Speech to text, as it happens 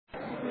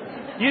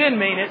You didn't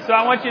mean it, so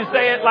I want you to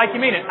say it like you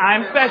mean it.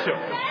 I'm special.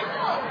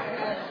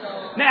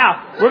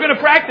 Now, we're going to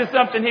practice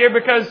something here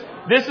because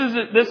this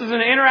is an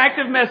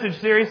interactive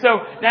message series. So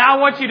now I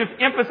want you to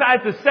emphasize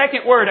the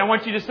second word. I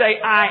want you to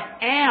say, I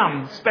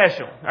am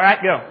special. All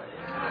right, go.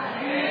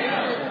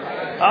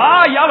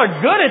 Oh, y'all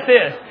are good at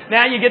this.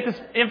 Now you get to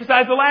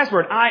emphasize the last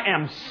word. I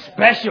am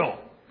special.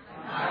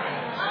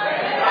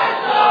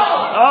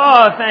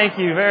 Oh, thank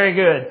you. Very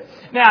good.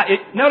 Now,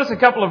 notice a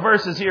couple of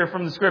verses here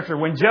from the scripture.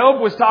 When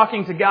Job was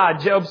talking to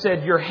God, Job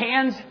said, your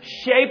hands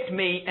shaped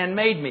me and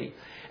made me.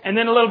 And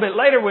then a little bit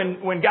later,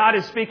 when God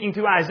is speaking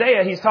to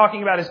Isaiah, he's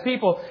talking about his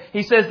people.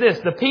 He says this,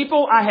 the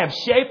people I have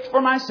shaped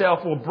for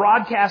myself will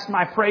broadcast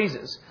my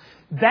praises.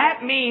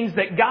 That means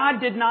that God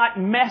did not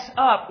mess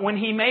up when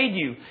He made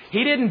you.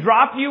 He didn't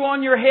drop you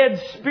on your head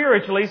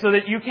spiritually so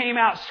that you came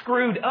out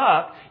screwed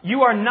up.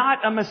 You are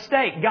not a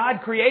mistake.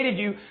 God created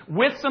you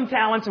with some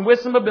talents and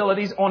with some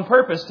abilities on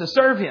purpose to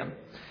serve Him.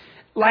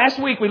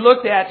 Last week we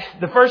looked at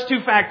the first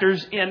two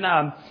factors in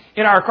our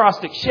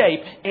acrostic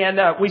shape, and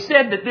we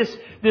said that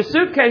this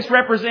suitcase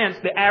represents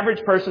the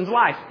average person's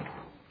life.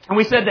 And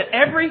we said that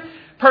every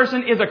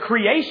person is a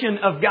creation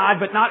of God,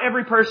 but not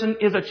every person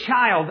is a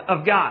child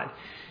of God.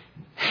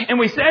 And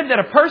we said that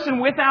a person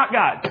without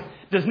God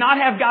does not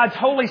have God's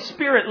Holy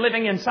Spirit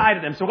living inside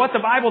of them. So what the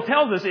Bible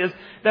tells us is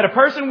that a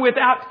person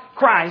without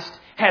Christ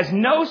has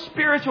no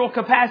spiritual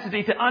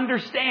capacity to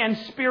understand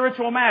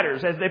spiritual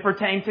matters as they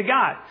pertain to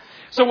God.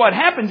 So what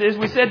happens is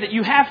we said that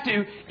you have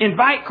to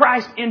invite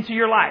Christ into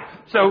your life.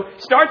 So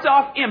it starts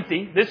off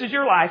empty. This is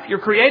your life. You're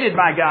created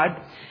by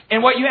God.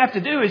 And what you have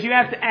to do is you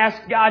have to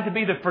ask God to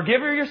be the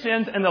forgiver of your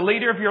sins and the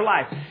leader of your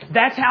life.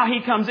 That's how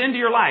He comes into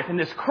your life. And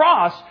this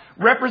cross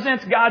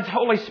represents God's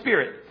Holy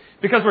Spirit.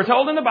 Because we're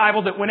told in the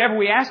Bible that whenever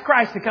we ask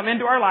Christ to come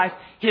into our life,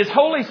 His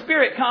Holy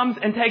Spirit comes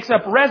and takes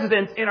up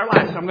residence in our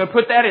life. So I'm going to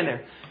put that in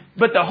there.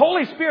 But the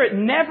Holy Spirit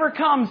never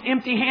comes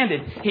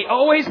empty-handed. He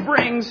always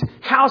brings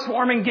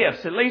housewarming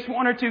gifts, at least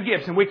one or two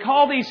gifts. And we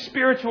call these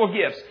spiritual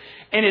gifts.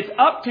 And it's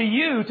up to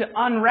you to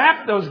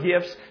unwrap those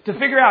gifts, to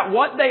figure out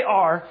what they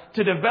are,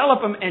 to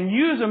develop them and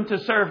use them to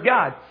serve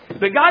God.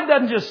 But God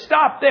doesn't just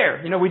stop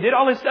there. You know, we did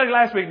all this study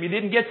last week. If you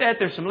didn't get that,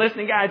 there's some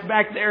listening guides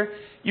back there.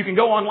 You can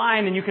go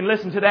online and you can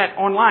listen to that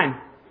online.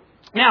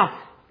 Now,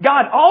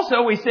 God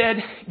also, we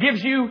said,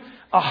 gives you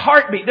a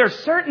heartbeat. There's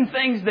certain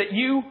things that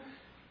you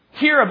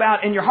hear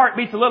about and your heart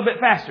beats a little bit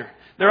faster.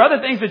 There are other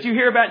things that you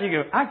hear about and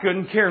you go, I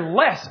couldn't care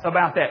less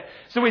about that.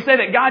 So we say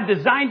that God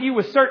designed you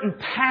with certain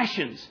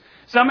passions.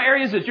 Some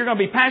areas that you're going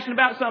to be passionate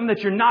about, some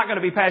that you're not going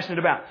to be passionate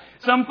about.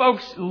 Some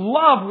folks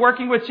love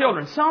working with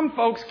children. Some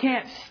folks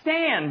can't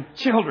stand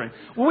children.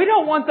 Well, we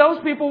don't want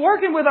those people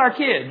working with our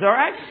kids, all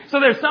right? So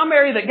there's some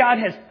area that God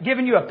has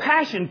given you a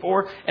passion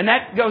for, and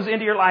that goes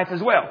into your life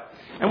as well.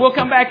 And we'll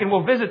come back and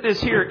we'll visit this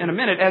here in a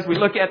minute as we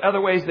look at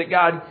other ways that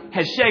God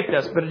has shaped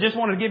us. But I just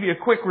wanted to give you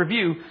a quick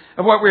review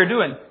of what we're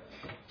doing.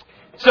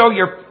 So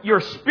your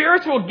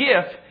spiritual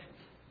gift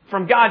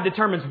from God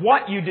determines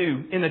what you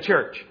do in the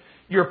church.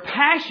 Your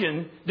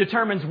passion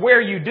determines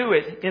where you do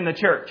it in the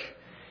church.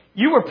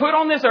 You were put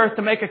on this earth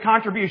to make a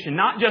contribution,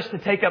 not just to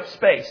take up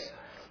space.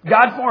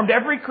 God formed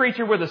every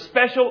creature with a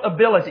special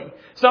ability.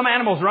 Some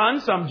animals run,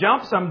 some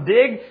jump, some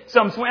dig,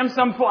 some swim,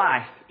 some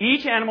fly.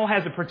 Each animal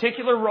has a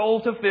particular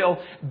role to fill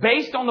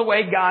based on the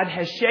way God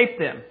has shaped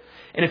them.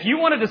 And if you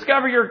want to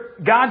discover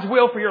God's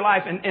will for your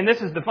life, and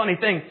this is the funny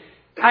thing,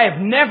 I have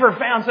never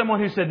found someone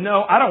who said,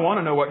 no, I don't want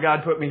to know what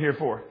God put me here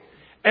for.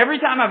 Every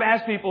time I've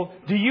asked people,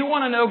 do you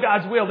want to know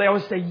God's will? They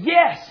always say,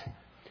 yes.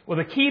 Well,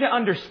 the key to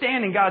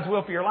understanding God's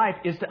will for your life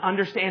is to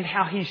understand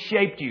how He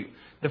shaped you.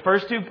 The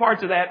first two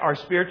parts of that are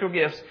spiritual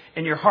gifts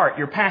and your heart,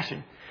 your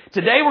passion.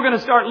 Today we're going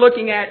to start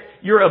looking at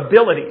your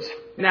abilities.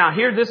 Now,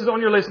 this is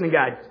on your listening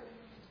guide.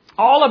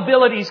 All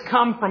abilities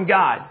come from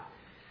God.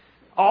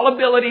 All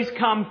abilities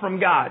come from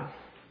God.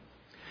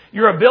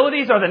 Your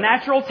abilities are the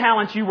natural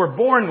talents you were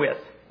born with.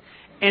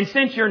 And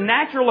since your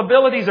natural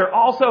abilities are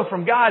also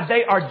from God,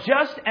 they are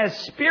just as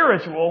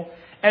spiritual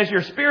as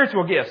your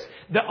spiritual gifts.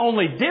 The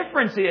only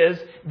difference is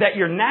that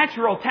your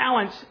natural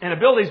talents and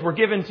abilities were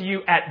given to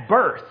you at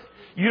birth.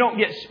 You don't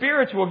get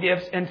spiritual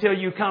gifts until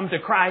you come to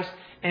Christ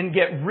and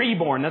get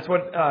reborn. That's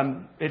what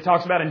it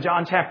talks about in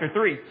John chapter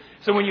 3.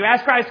 So when you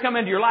ask Christ to come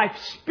into your life,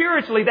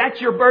 spiritually, that's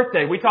your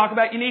birthday. We talk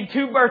about you need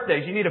two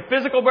birthdays. You need a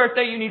physical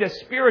birthday. You need a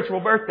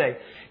spiritual birthday.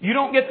 You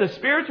don't get the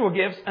spiritual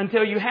gifts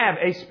until you have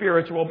a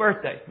spiritual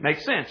birthday.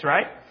 Makes sense,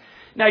 right?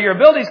 Now, your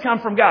abilities come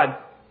from God.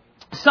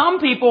 Some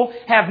people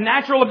have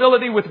natural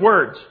ability with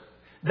words.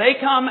 They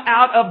come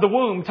out of the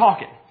womb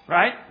talking,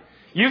 right?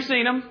 You've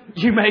seen them.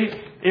 You may,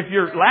 if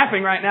you're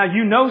laughing right now,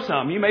 you know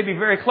some. You may be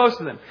very close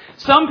to them.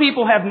 Some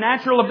people have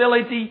natural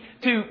ability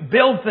to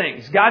build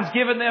things. God's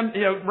given them,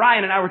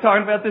 Ryan and I were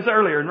talking about this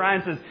earlier, and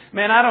Ryan says,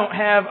 man, I don't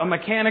have a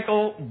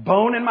mechanical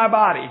bone in my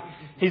body.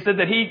 He said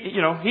that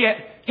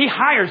he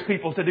hires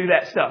people to do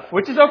that stuff,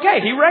 which is okay.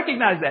 He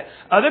recognized that.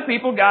 Other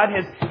people, God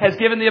has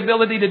given the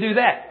ability to do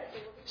that.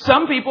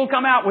 Some people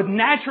come out with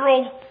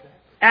natural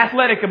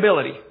athletic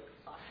ability.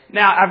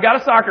 Now, I've got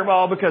a soccer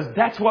ball because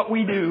that's what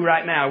we do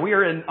right now. We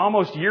are in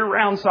almost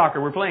year-round soccer.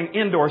 We're playing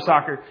indoor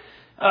soccer.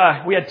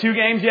 We had 2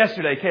 games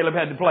yesterday Caleb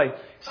had to play.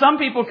 Some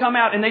people come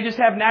out and they just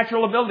have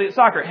natural ability at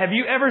soccer. Have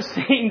you ever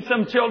seen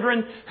some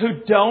children who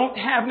don't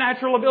have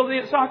natural ability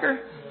at soccer?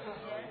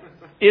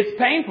 It's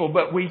painful,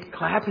 but we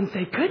clap and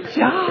say, good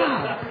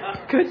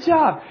job. Good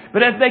job.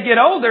 But as they get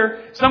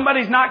older,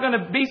 somebody's not going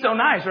to be so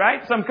nice,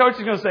 right? Some coach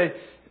is going to say,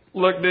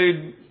 look,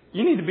 dude,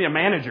 you need to be a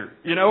manager,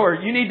 or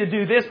you need to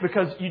do this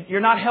because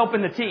you're not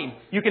helping the team.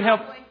 You can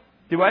help.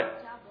 Do what?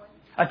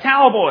 A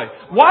towel boy.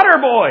 Water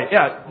boy.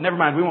 Yeah, never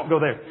mind. We won't go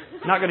there.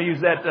 Not going to use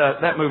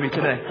that movie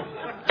today.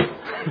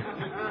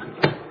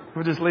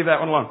 We'll just leave that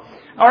one alone.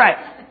 All right.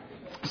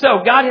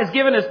 So God has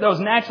given us those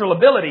natural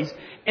abilities.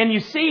 And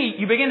you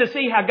begin to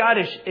see how God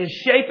is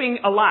shaping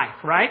a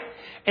life, right?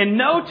 And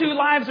no 2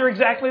 lives are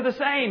exactly the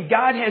same.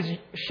 God has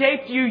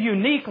shaped you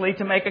uniquely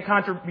to make a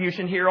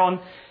contribution here on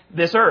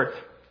this earth.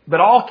 But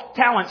all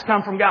talents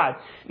come from God.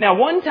 Now,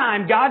 one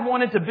time, God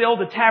wanted to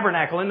build a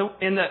tabernacle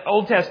in the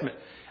Old Testament.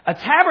 A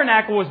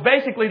tabernacle was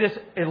basically this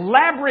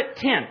elaborate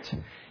tent.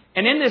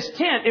 And in this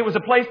tent, it was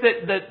a place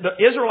that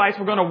the Israelites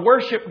were going to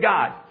worship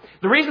God.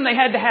 The reason they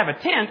had to have a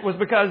tent was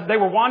because they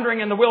were wandering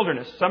in the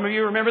wilderness. Some of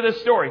you remember this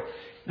story.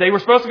 They were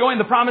supposed to go in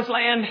the promised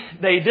land.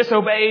 They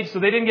disobeyed, so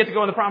they didn't get to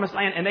go in the promised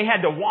land. And they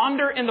had to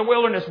wander in the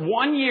wilderness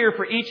 1 year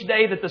for each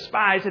day that the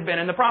spies had been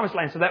in the promised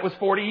land. So that was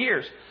 40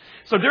 years.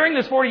 So during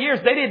this 40 years,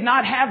 they did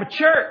not have a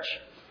church.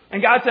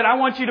 And God said, I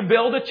want you to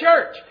build a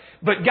church.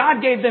 But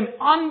God gave them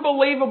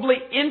unbelievably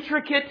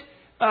intricate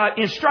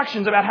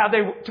instructions about how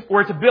they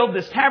were to build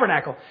this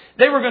tabernacle.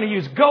 They were going to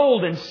use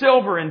gold and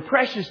silver and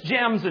precious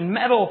gems and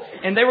metal.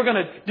 And they were going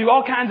to do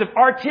all kinds of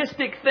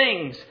artistic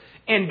things.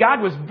 And God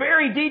was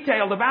very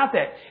detailed about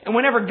that. And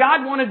whenever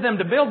God wanted them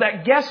to build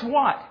that, guess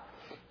what?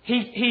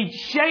 He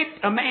shaped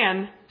a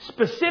man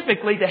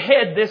specifically to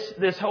head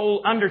this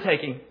whole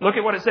undertaking. Look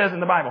at what it says in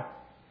the Bible.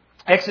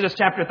 Exodus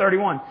chapter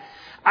 31.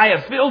 I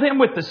have filled him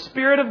with the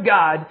Spirit of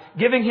God,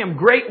 giving him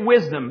great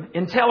wisdom,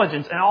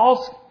 intelligence,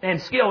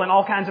 and skill in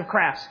all kinds of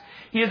crafts.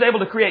 He is able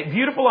to create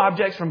beautiful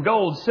objects from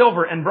gold,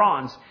 silver, and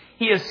bronze.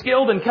 He is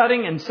skilled in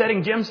cutting and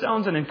setting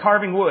gemstones and in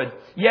carving wood.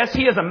 Yes,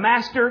 he is a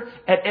master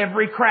at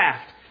every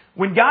craft.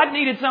 When God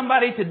needed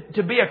somebody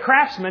to be a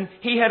craftsman,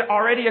 He had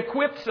already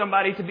equipped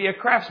somebody to be a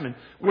craftsman.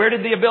 Where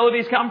did the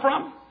abilities come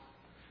from?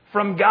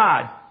 From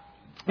God.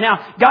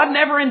 Now, God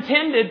never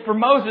intended for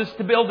Moses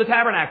to build the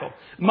tabernacle.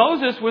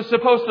 Moses was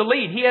supposed to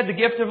lead. He had the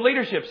gift of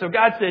leadership. So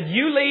God said,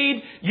 you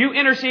lead, you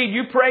intercede,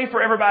 you pray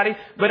for everybody,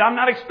 but I'm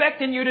not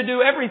expecting you to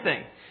do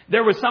everything.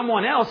 There was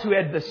someone else who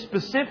had the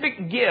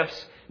specific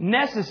gifts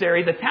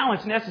necessary, the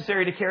talents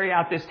necessary to carry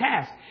out this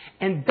task.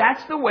 And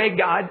that's the way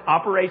God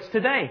operates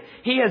today.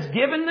 He has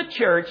given the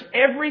church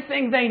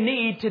everything they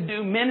need to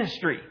do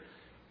ministry.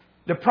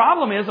 The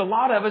problem is a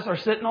lot of us are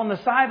sitting on the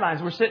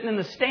sidelines. We're sitting in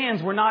the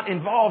stands. We're not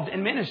involved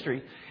in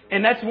ministry.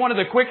 And that's one of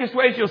the quickest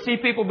ways you'll see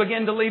people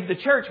begin to leave the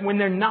church when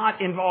they're not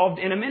involved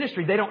in a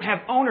ministry. They don't have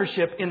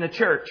ownership in the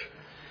church.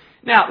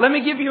 Now, let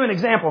me give you an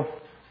example.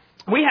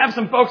 We have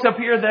some folks up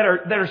here that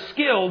are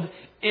skilled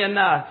in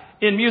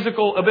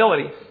musical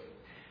ability.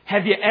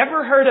 Have you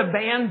ever heard a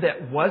band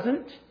that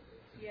wasn't?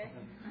 Yes.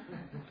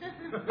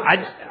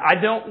 I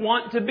don't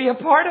want to be a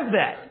part of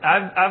that.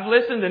 I've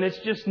listened and it's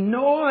just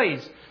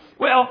noise.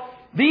 Well,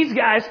 these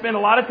guys spend a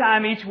lot of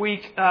time each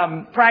week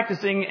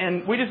practicing,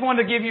 and we just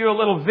wanted to give you a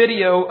little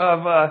video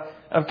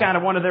of kind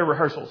of one of their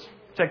rehearsals.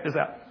 Check this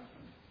out.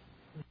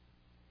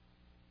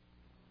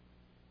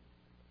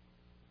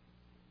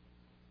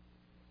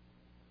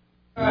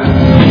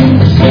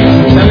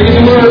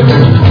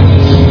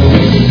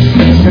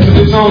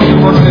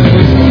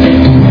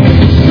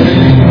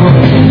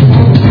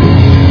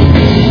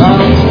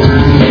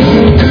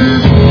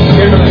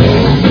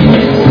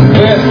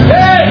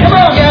 Hey, come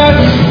on,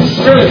 guys!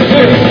 Really,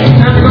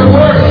 time to go to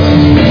work.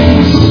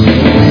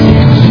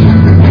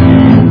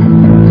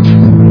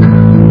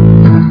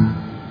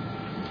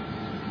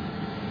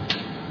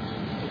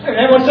 Hey,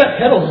 man, what's that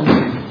pedal?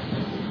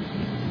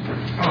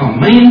 Oh,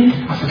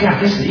 man, I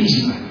forgot. This is the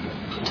easy one.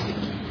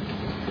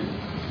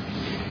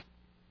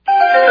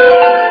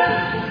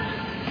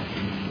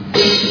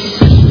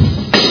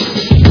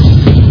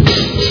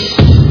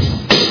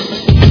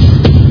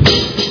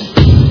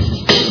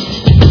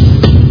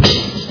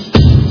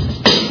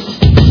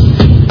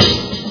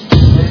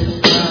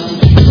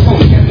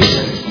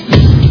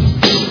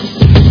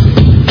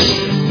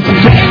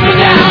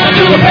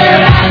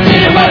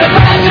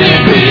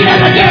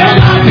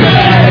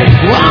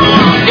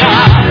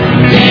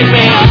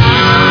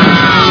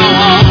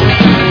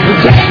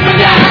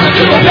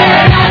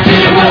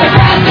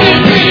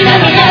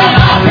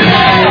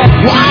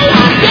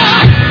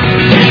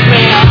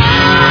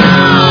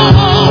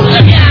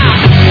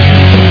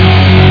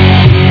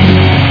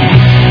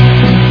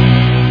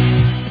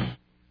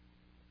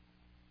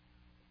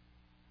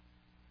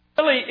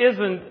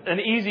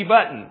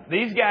 Button.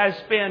 These guys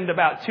spend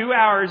about 2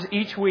 hours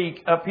each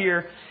week up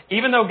here.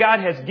 Even though God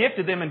has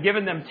gifted them and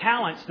given them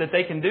talents that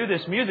they can do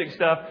this music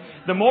stuff,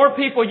 the more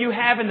people you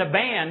have in the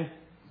band,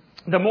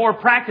 the more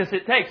practice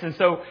it takes. And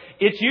so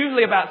it's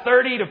usually about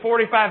 30 to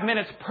 45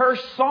 minutes per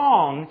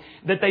song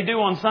that they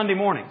do on Sunday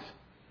mornings.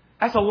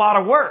 That's a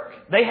lot of work.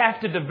 They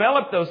have to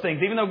develop those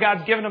things. Even though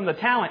God's given them the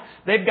talent,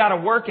 they've got to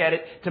work at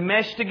it to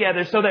mesh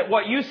together so that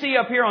what you see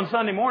up here on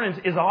Sunday mornings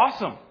is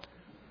awesome.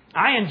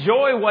 I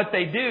enjoy what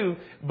they do,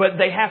 but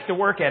they have to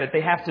work at it.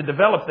 They have to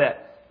develop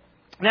that.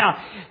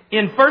 Now,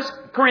 in 1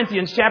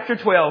 Corinthians chapter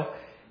 12,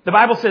 the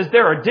Bible says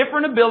there are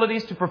different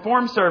abilities to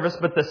perform service,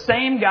 but the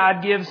same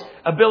God gives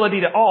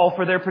ability to all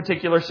for their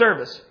particular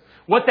service.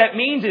 What that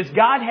means is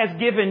God has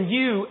given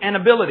you an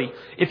ability.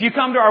 If you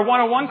come to our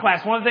 101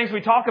 class, one of the things we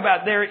talk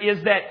about there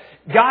is that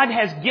God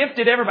has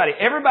gifted everybody.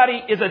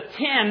 Everybody is a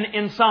 10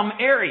 in some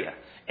area.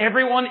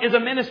 Everyone is a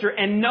minister,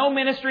 and no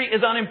ministry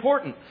is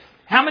unimportant.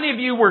 How many of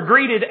you were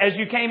greeted as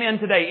you came in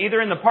today,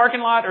 either in the parking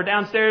lot or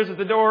downstairs at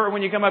the door or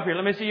when you come up here?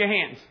 Let me see your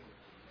hands.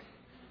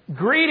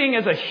 Greeting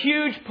is a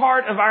huge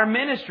part of our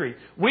ministry.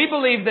 We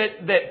believe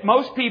that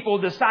most people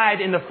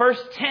decide in the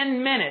first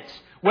 10 minutes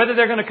whether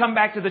they're going to come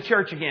back to the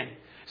church again.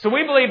 So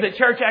we believe that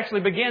church actually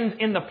begins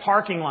in the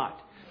parking lot.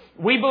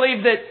 We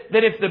believe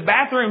that if the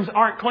bathrooms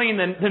aren't clean,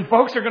 then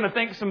folks are going to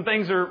think some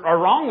things are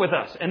wrong with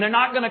us, and they're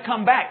not going to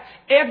come back.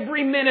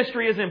 Every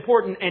ministry is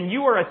important, and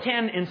you are a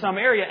 10 in some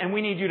area, and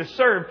we need you to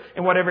serve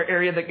in whatever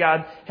area that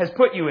God has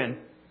put you in.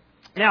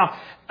 Now,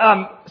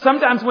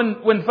 sometimes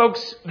when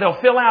folks, they'll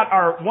fill out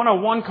our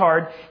 101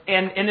 card,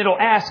 and it'll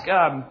ask...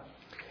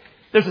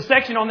 there's a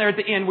section on there at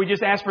the end. We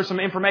just ask for some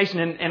information.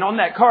 And on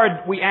that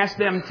card, we ask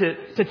them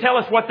to tell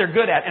us what they're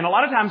good at. And a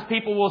lot of times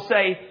people will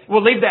say,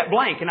 we'll leave that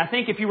blank. And I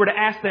think if you were to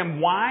ask them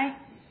why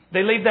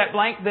they leave that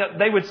blank,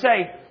 they would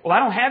say, well, I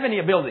don't have any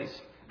abilities.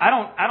 I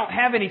don't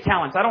have any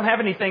talents. I don't have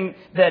anything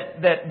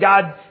that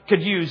God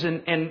could use.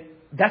 And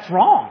that's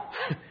wrong.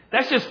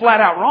 That's just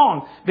flat out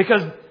wrong.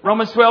 Because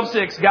Romans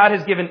 12:6, God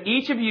has given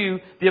each of you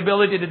the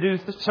ability to do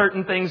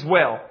certain things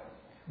well.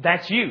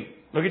 That's you.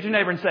 Look at your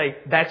neighbor and say,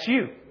 that's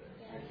you.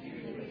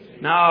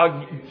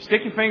 No,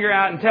 stick your finger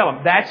out and tell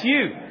them, that's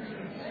you.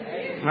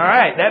 All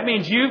right. That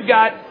means you've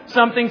got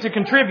something to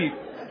contribute.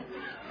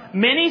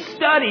 Many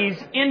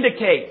studies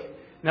indicate,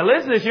 now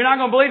listen to this, you're not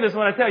going to believe this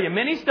when I tell you.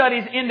 Many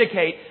studies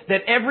indicate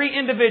that every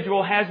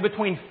individual has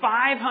between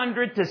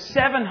 500 to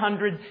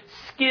 700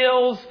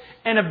 skills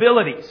and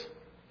abilities.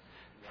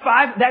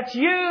 That's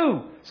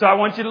you. So I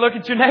want you to look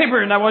at your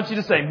neighbor and I want you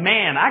to say,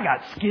 man, I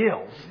got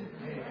skills.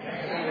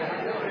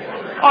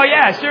 Oh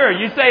yeah, sure.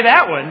 You say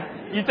that one.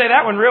 You say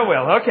that one real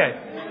well.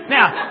 Okay.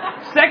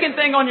 Now, second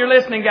thing on your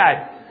listening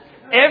guide.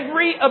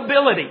 Every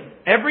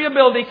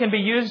ability can be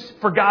used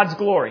for God's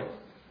glory.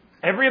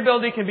 Every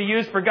ability can be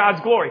used for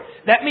God's glory.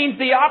 That means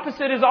the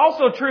opposite is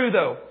also true,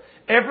 though.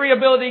 Every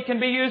ability can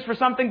be used for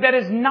something that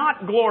is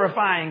not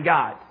glorifying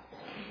God.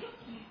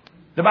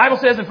 The Bible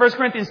says in 1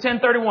 Corinthians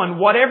 10:31,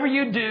 whatever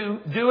you do,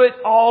 do it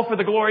all for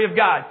the glory of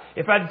God.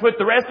 If I'd put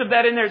the rest of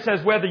that in there, it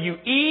says whether you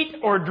eat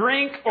or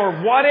drink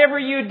or whatever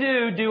you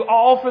do, do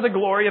all for the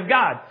glory of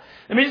God.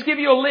 Let me just give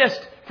you a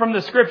list from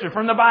the Scripture,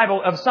 from the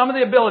Bible, of some of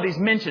the abilities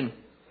mentioned.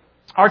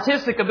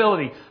 Artistic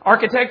ability,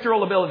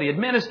 architectural ability,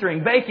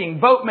 administering, baking,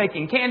 boat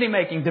making, candy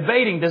making,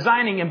 debating,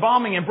 designing,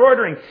 embalming,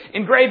 embroidering,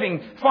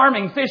 engraving,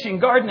 farming, fishing,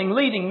 gardening,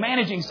 leading,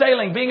 managing,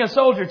 sailing, being a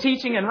soldier,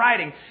 teaching, and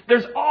writing.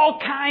 There's all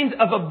kinds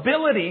of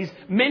abilities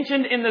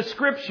mentioned in the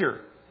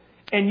Scripture.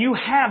 And you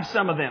have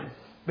some of them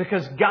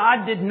because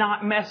God did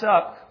not mess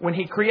up when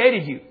He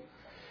created you.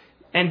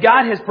 And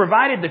God has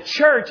provided the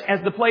church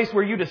as the place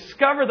where you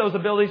discover those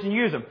abilities and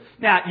use them.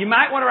 Now, you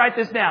might want to write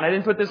this down. I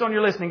didn't put this on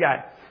your listening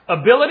guide.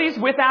 Abilities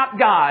without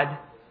God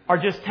are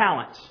just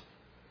talents.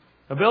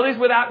 Abilities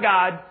without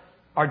God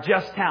are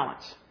just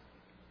talents.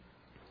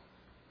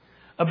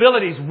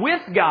 Abilities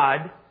with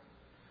God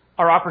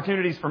are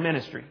opportunities for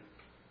ministry.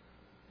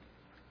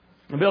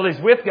 Abilities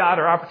with God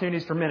are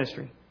opportunities for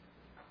ministry.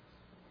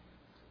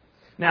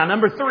 Now,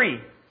 number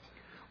 3.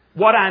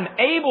 What I'm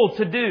able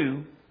to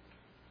do,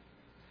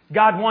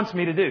 God wants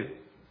me to do.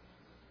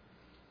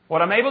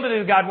 What I'm able to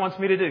do, God wants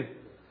me to do.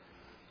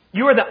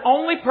 You are the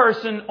only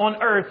person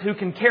on earth who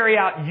can carry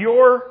out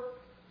your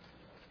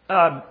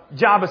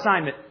job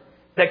assignment,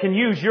 that can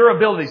use your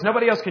abilities.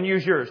 Nobody else can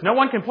use yours. No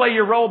one can play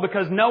your role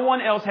because no one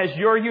else has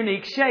your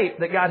unique shape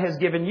that God has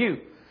given you.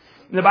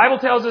 And the Bible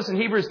tells us in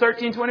Hebrews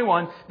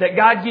 13:21 that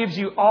God gives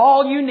you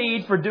all you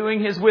need for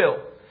doing His will.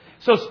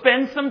 So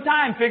spend some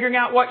time figuring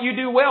out what you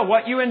do well,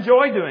 what you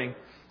enjoy doing.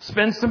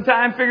 Spend some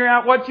time figuring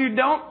out what you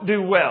don't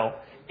do well.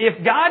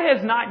 If God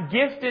has not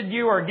gifted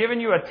you or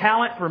given you a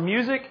talent for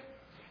music,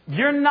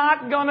 you're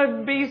not going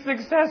to be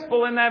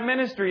successful in that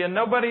ministry, and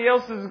nobody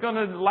else is going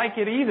to like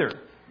it either.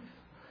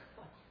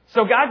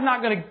 So God's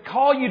not going to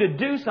call you to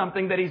do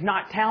something that He's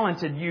not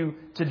talented you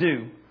to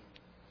do.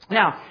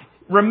 Now,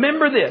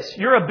 remember this.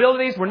 Your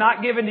abilities were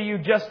not given to you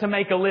just to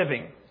make a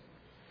living.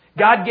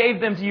 God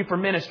gave them to you for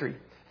ministry.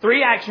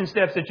 3 action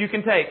steps that you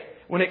can take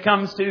when it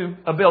comes to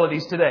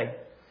abilities today.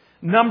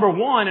 Number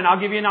 1, and I'll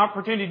give you an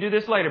opportunity to do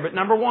this later, but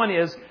number 1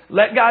 is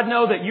let God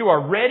know that you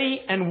are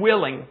ready and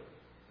willing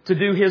to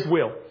do His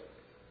will.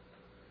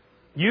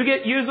 You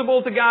get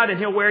usable to God and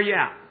He'll wear you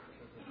out.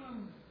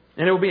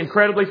 And it will be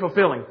incredibly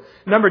fulfilling.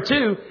 Number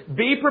 2,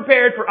 be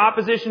prepared for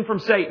opposition from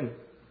Satan.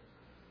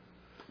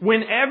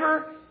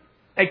 Whenever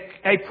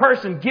a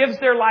person gives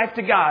their life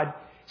to God,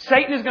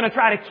 Satan is going to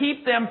try to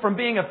keep them from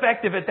being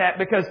effective at that,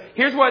 because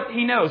here's what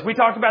he knows. We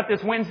talked about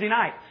this Wednesday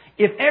night.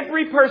 If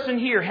every person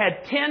here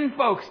had 10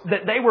 folks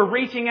that they were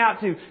reaching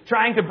out to,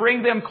 trying to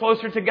bring them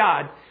closer to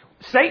God,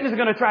 Satan is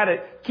going to try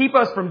to keep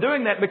us from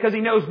doing that because he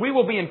knows we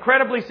will be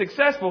incredibly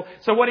successful.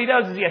 So what he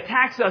does is he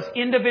attacks us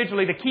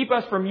individually to keep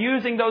us from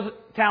using those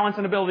talents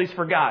and abilities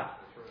for God.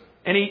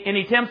 And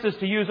he tempts us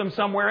to use them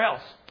somewhere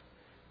else.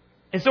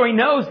 And so he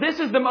knows this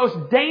is the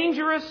most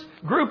dangerous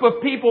group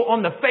of people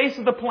on the face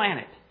of the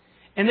planet.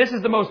 And this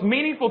is the most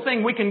meaningful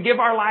thing we can give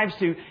our lives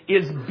to,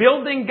 is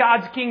building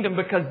God's kingdom,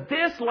 because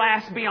this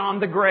lasts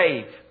beyond the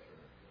grave.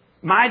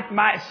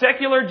 My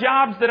secular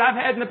jobs that I've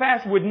had in the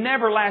past would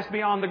never last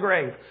beyond the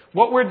grave.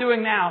 What we're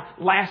doing now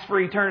lasts for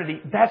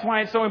eternity. That's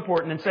why it's so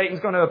important, and Satan's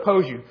going to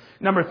oppose you.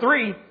 Number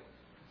 3,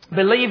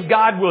 believe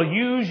God will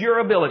use your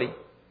ability.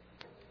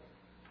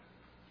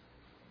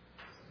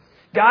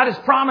 God has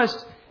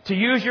promised to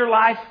use your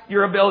life,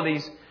 your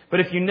abilities, but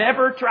if you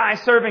never try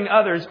serving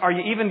others, are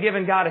you even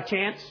giving God a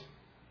chance?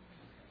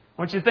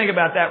 I want you to think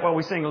about that while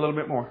we sing a little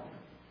bit more.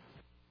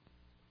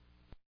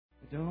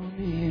 Don't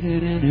need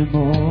it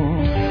anymore.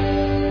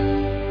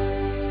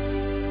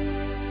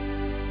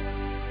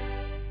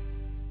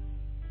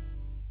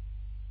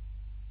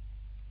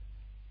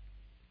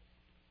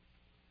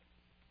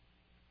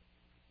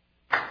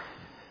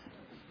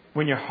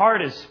 When your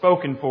heart is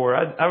spoken for,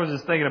 I was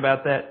just thinking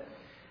about that.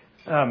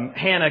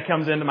 Hannah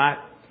comes in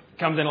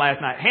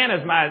last night.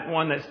 Hannah's my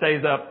one that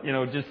stays up,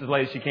 just as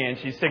late as she can.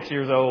 She's 6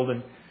 years old,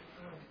 and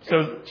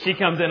so she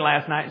comes in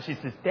last night and she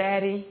says,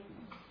 "Daddy,"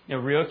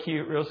 real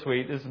cute, real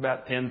sweet. This is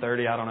about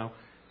 10:30, I don't know.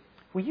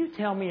 "Will you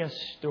tell me a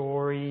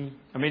story?"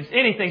 I mean, it's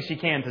anything she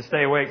can to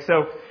stay awake.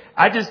 So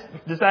I just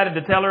decided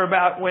to tell her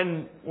about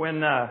when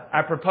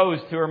I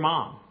proposed to her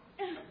mom.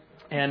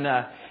 And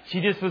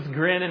she just was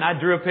grinning. I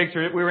drew a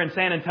picture. We were in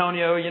San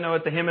Antonio,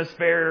 at the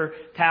Hemisphere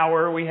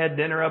Tower. We had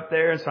dinner up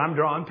there, so I'm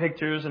drawing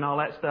pictures and all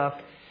that stuff.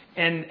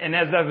 And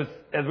as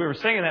we were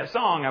singing that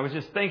song, I was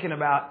just thinking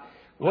about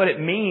what it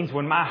means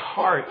when my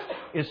heart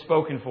is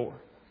spoken for.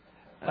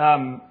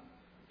 I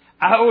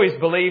always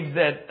believed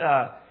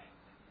that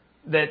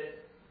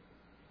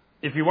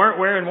if you weren't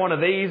wearing one of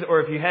these, or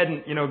if you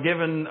hadn't,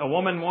 given a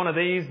woman one of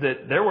these,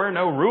 that there were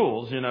no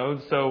rules,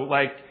 So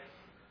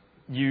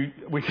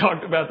we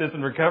talked about this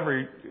in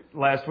recovery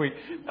last week.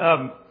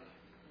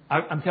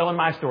 I'm telling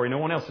my story, no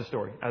one else's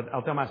story.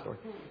 I'll tell my story.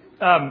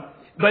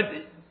 But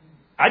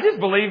I just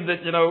believed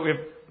that, if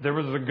there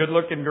was a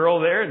good-looking girl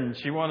there and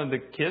she wanted to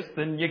kiss,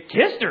 then you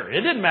kissed her. It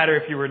didn't matter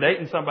if you were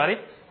dating somebody.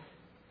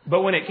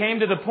 But when it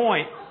came to the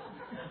point,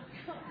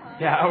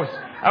 I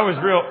was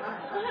real.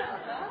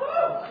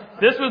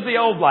 This was the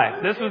old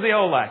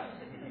life.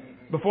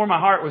 Before my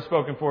heart was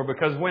spoken for,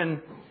 because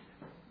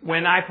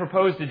when I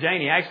proposed to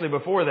Janie, actually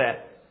before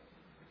that,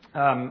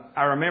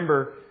 I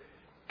remember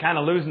kind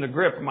of losing the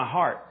grip of my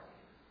heart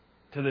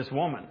to this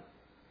woman.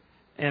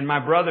 And my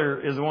brother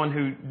is the one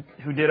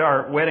who did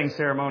our wedding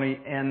ceremony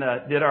and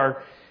did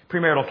our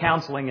premarital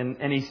counseling.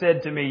 And he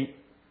said to me,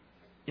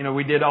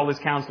 we did all this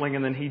counseling,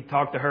 and then he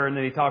talked to her, and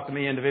then he talked to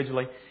me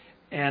individually.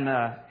 And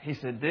he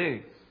said,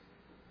 "Dude,"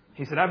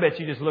 he said, "I bet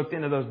you just looked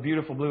into those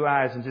beautiful blue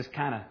eyes and just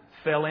kind of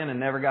fell in and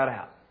never got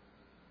out."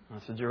 I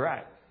said, "You're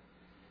right."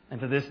 And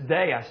to this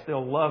day, I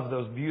still love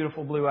those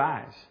beautiful blue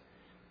eyes.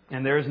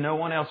 And there is no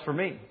one else for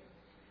me.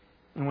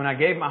 And when I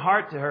gave my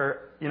heart to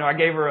her, I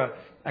gave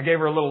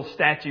her a little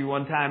statue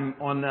one time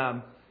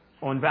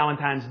on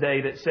Valentine's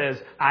Day that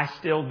says, "I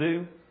still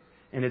do."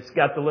 And it's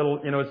got the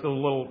little, it's the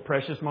little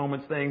precious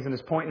moments things, and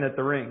it's pointing at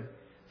the ring.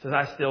 It says,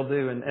 "I still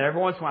do." And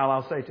every once in a while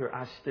I'll say to her,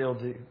 "I still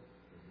do."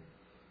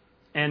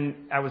 And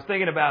I was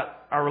thinking about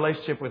our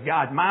relationship with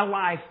God. My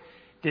life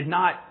did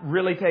not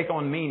really take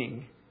on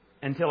meaning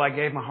until I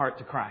gave my heart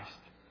to Christ.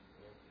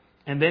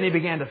 And then He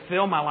began to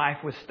fill my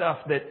life with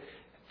stuff that,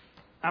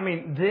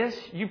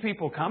 you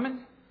people coming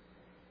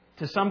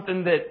to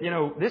something that,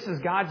 this is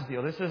God's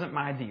deal. This isn't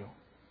my deal.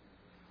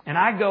 And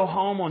I go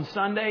home on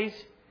Sundays,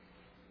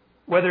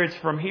 whether it's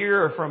from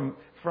here or from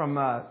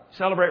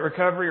Celebrate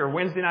Recovery or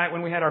Wednesday night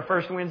when we had our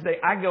first Wednesday,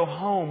 I go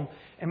home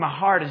and my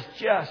heart is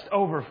just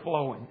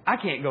overflowing. I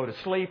can't go to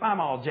sleep. I'm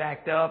all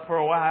jacked up for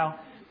a while.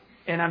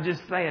 And I'm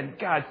just saying,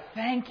 "God,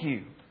 thank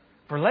you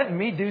for letting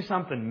me do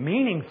something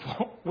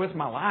meaningful with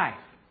my life."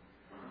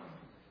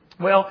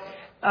 Well,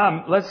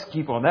 let's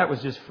keep on. That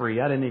was just free.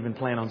 I didn't even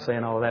plan on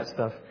saying all of that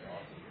stuff.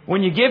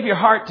 When you give your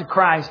heart to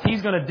Christ,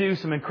 He's going to do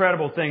some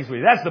incredible things with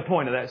you. That's the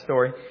point of that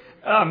story.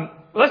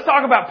 Let's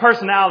talk about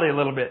personality a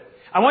little bit.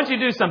 I want you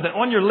to do something.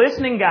 On your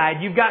listening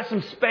guide, you've got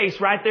some space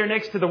right there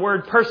next to the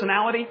word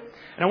personality.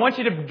 And I want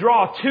you to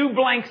draw 2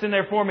 blanks in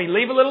there for me.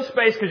 Leave a little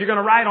space because you're going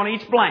to write on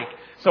each blank.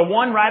 So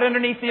one right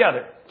underneath the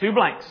other. 2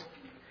 blanks.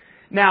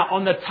 Now,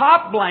 on the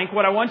top blank,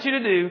 what I want you to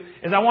do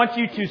is I want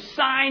you to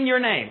sign your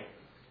name.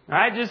 All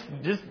right?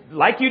 Just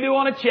like you do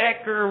on a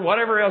check or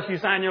whatever else you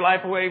sign your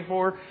life away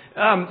for.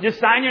 Just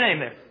sign your name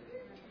there.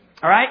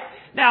 All right?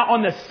 Now,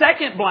 on the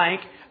second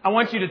blank, I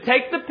want you to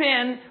take the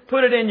pen,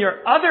 put it in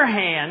your other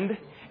hand,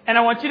 and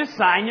I want you to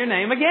sign your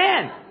name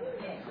again.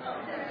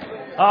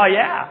 Oh,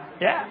 yeah.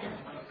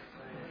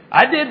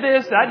 I did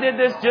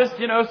this just,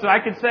 so I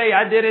could say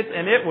I did it,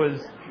 and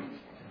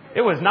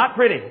it was not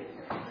pretty.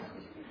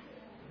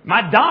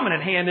 My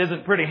dominant hand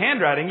isn't pretty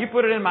handwriting. You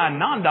put it in my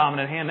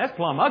non-dominant hand, that's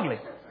plumb ugly.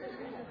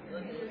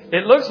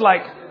 It looks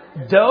like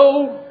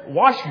dough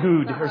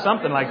washgood or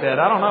something like that.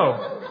 I don't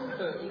know.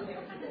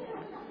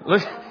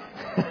 Look.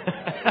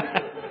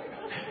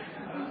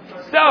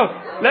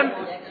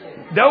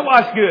 Dough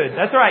washgood.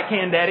 That's right,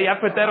 Can Daddy. I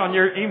put that on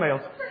your email.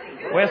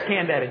 West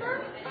Can Daddy.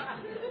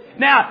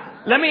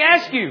 Now, let me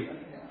ask you,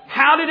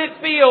 how did it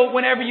feel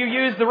whenever you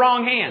used the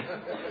wrong hand?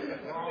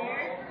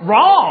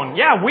 Wrong.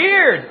 Yeah,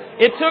 weird.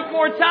 It took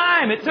more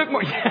time. It's kind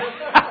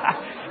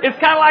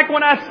of like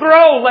when I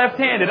throw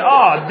left-handed.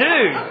 Oh,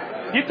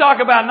 dude. You talk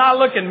about not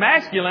looking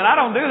masculine. I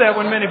don't do that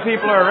when many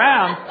people are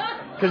around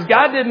because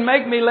God didn't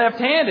make me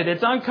left-handed.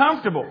 It's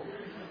uncomfortable.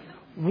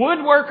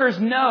 Woodworkers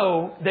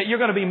know that you're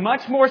going to be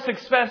much more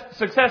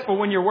successful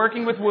when you're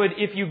working with wood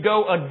if you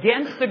go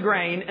against the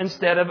grain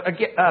instead of,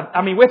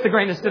 with the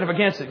grain instead of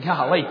against it.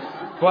 Golly.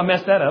 Well, I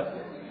messed that up.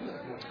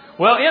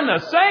 Well, in the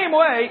same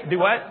way, do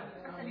what?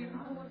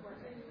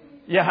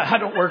 Yeah, I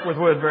don't work with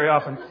wood very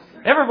often.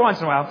 Every once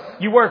in a while,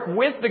 you work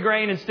with the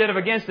grain instead of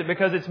against it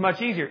because it's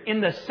much easier.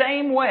 In the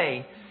same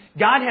way,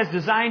 God has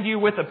designed you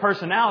with a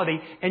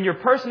personality, and your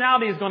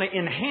personality is going to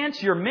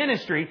enhance your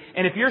ministry.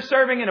 And if you're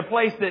serving in a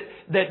place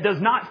that does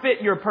not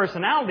fit your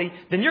personality,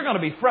 then you're going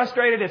to be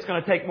frustrated. It's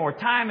going to take more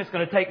time. It's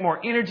going to take more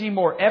energy,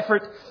 more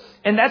effort.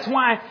 And that's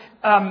why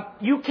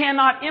you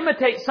cannot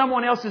imitate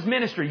someone else's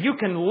ministry. You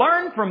can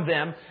learn from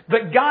them,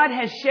 but God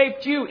has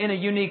shaped you in a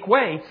unique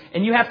way,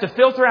 and you have to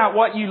filter out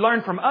what you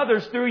learn from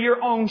others through your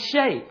own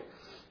shape.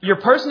 Your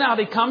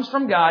personality comes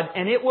from God,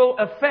 and it will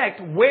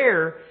affect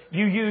where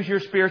you use your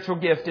spiritual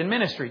gift in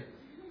ministry.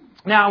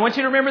 Now, I want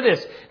you to remember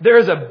this. There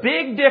is a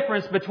big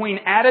difference between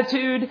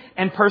attitude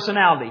and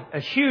personality. A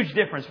huge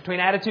difference between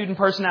attitude and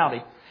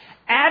personality.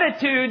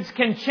 Attitudes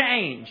can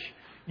change.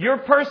 Your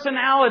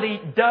personality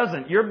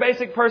doesn't. Your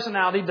basic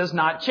personality does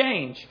not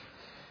change.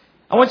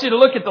 I want you to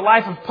look at the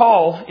life of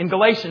Paul in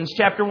Galatians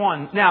chapter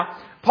 1. Now,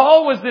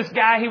 Paul was this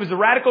guy. He was a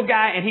radical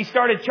guy, and he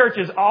started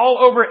churches all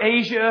over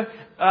Asia.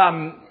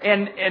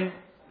 And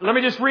let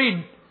me just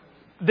read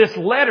this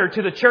letter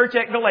to the church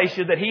at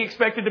Galatia that he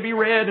expected to be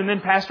read and then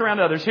passed around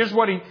to others. Here's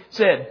what he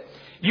said.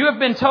 You have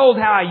been told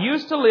how I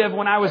used to live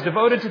when I was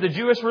devoted to the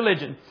Jewish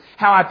religion,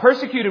 how I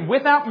persecuted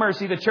without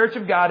mercy the church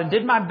of God and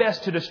did my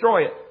best to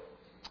destroy it.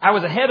 I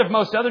was ahead of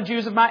most other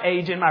Jews of my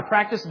age in my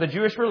practice of the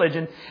Jewish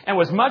religion and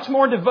was much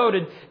more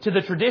devoted to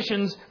the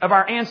traditions of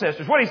our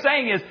ancestors. What he's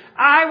saying is,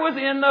 I was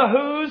in the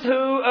who's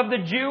who of the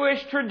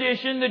Jewish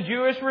tradition, the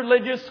Jewish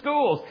religious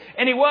schools.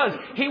 And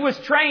he was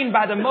trained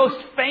by the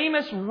most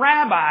famous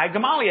rabbi,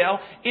 Gamaliel,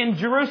 in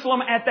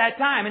Jerusalem at that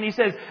time. And he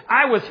says,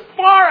 I was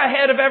far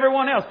ahead of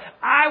everyone else.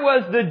 I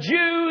was the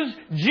Jews'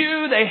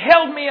 Jew. They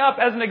held me up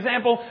as an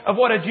example of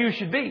what a Jew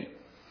should be.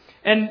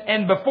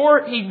 And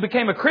before he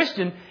became a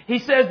Christian, he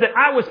says that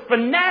I was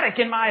fanatic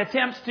in my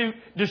attempts to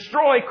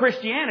destroy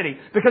Christianity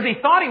because he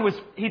thought he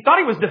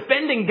was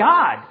defending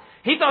God.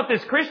 He thought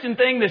this Christian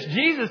thing, this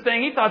Jesus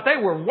thing, he thought they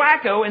were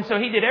wacko, and so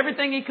he did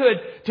everything he could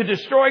to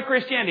destroy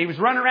Christianity. He was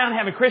running around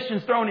having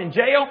Christians thrown in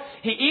jail.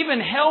 He even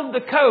held the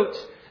coats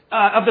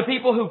of the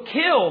people who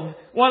killed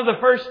one of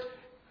the first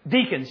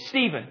deacons,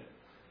 Stephen.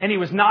 And he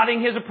was nodding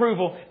his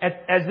approval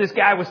as this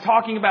guy was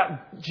talking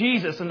about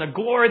Jesus and the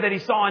glory that he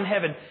saw in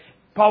heaven.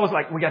 Paul was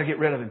like, we got to get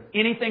rid of him.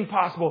 Anything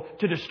possible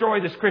to destroy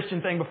this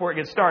Christian thing before it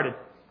gets started.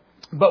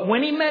 But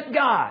when he met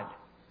God,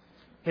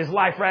 his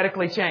life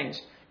radically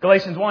changed.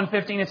 Galatians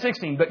 1:15 and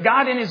 16. But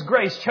God in His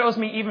grace chose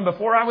me even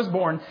before I was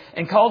born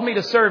and called me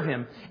to serve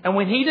Him. And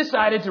when He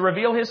decided to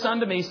reveal His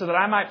Son to me so that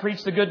I might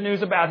preach the good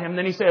news about Him,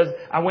 then He says,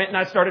 I went and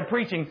I started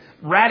preaching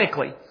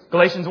radically.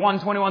 Galatians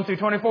 1:21 through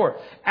 24.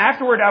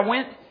 Afterward, I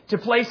went to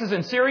places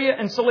in Syria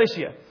and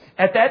Cilicia.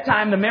 At that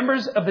time, the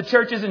members of the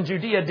churches in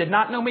Judea did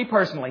not know me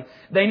personally.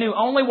 They knew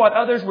only what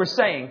others were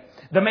saying.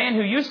 The man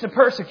who used to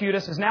persecute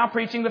us is now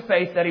preaching the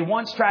faith that he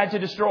once tried to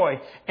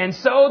destroy. And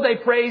so they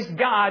praised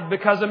God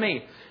because of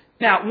me.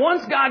 Now,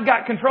 once God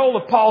got control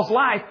of Paul's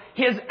life,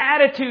 his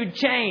attitude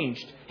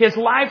changed. His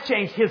life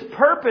changed. His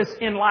purpose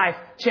in life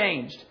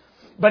changed.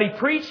 But he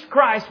preached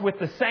Christ with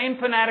the same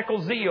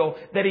fanatical zeal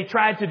that he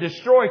tried to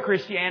destroy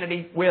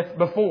Christianity with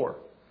before.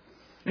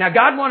 Now,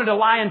 God wanted a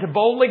lion to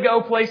boldly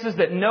go places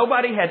that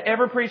nobody had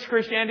ever preached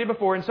Christianity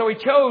before. And so He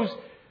chose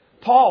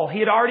Paul. He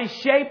had already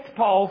shaped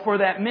Paul for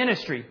that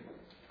ministry.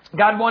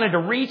 God wanted to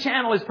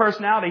rechannel his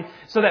personality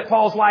so that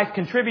Paul's life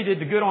contributed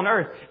to good on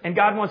earth. And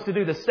God wants to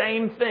do the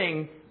same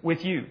thing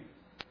with you.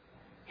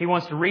 He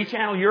wants to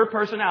rechannel your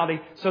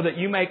personality so that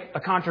you make a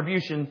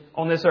contribution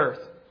on this earth.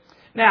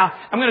 Now,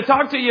 I'm going to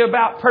talk to you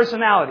about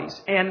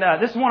personalities. And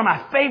this is one of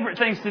my favorite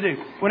things to do.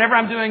 Whenever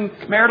I'm doing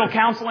marital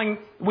counseling,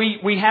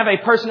 we have a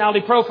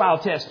personality profile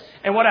test.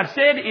 And what I've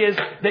said is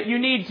that you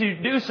need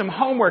to do some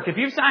homework. If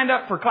you've signed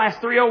up for Class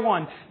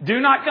 301,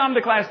 do not come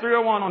to Class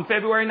 301 on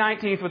February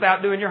 19th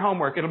without doing your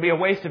homework. It'll be a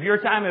waste of your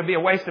time. It'll be a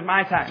waste of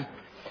my time.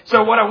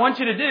 So what I want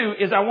you to do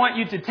is I want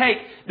you to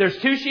there's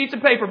 2 sheets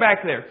of paper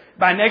back there.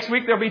 By next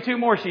week, there'll be 2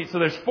 more sheets. So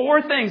there's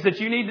 4 things that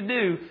you need to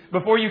do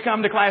before you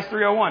come to Class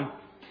 301.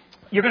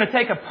 You're going to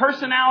take a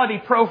personality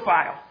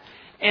profile.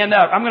 And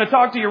I'm going to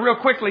talk to you real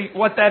quickly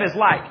what that is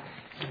like.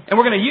 And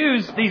we're going to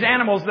use these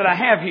animals that I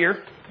have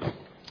here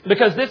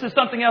because this is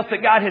something else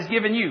that God has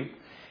given you.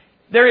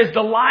 There is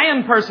the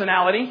lion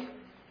personality.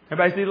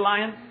 Everybody see the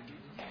lion?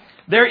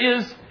 There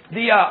is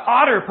the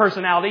otter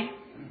personality.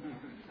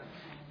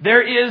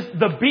 There is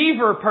the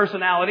beaver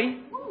personality.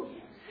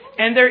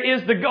 And there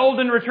is the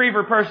golden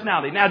retriever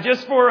personality. Now,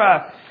 just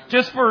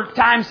for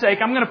time's sake,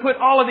 I'm going to put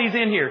all of these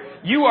in here.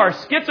 You are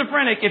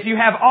schizophrenic if you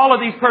have all of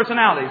these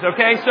personalities,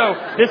 okay?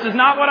 So this is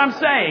not what I'm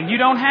saying. You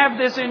don't have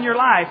this in your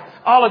life,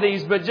 all of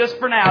these, but just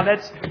for now,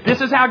 this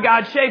is how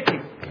God shaped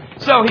you.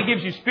 So He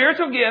gives you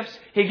spiritual gifts,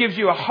 He gives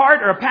you a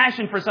heart or a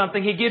passion for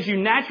something, He gives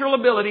you natural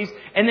abilities,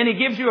 and then He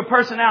gives you a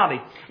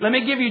personality. Let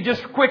me give you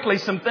just quickly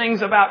some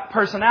things about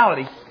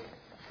personality.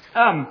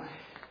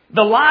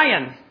 The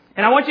lion,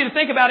 and I want you to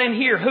think about in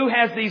here who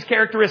has these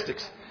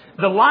characteristics.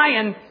 The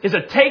lion is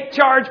a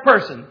take-charge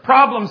person,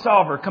 problem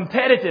solver,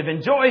 competitive,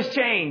 enjoys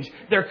change.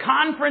 They're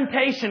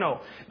confrontational.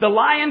 The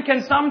lion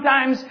can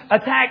sometimes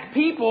attack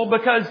people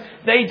because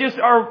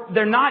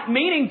they're not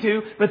meaning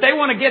to, but they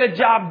want to get a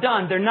job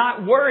done. They're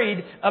not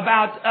worried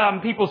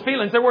about people's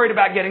feelings. They're worried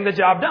about getting the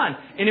job done.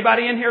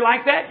 Anybody in here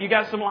like that? You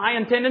got some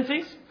lion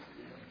tendencies?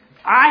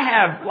 I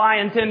have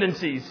lion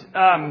tendencies.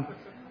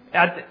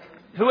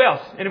 Who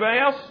else? Anybody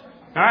else?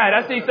 All right,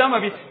 I see some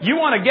of you. You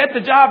want to get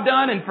the job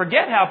done and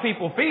forget how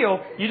people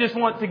feel. You just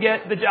want to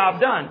get the job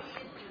done.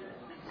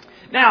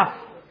 Now,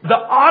 the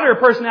otter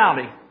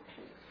personality.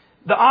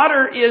 The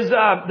otter is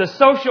the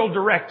social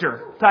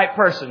director type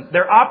person.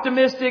 They're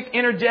optimistic,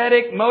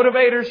 energetic,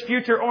 motivators,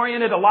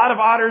 future-oriented. A lot of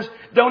otters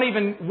don't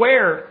even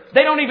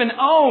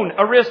own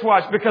a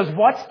wristwatch because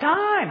what's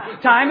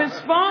time? Time is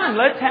fun.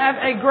 Let's have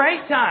a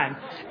great time.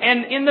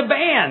 And in the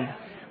band,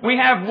 we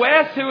have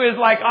Wes, who is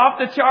like off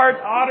the chart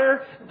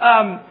otter.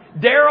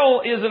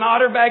 Daryl is an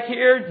otter back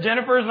here.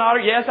 Jennifer is an otter.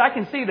 Yes, I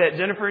can see that,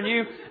 Jennifer, and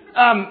you.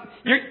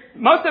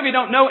 Most of you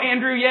don't know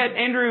Andrew yet.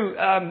 Andrew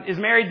is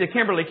married to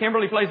Kimberly.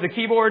 Kimberly plays the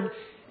keyboard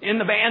in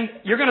the band.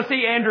 You're going to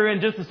see Andrew in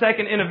just a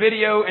second in a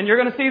video, and you're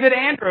going to see that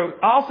Andrew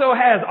also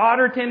has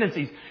otter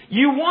tendencies.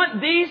 You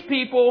want these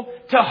people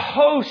to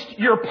host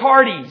your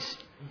parties.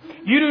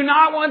 You do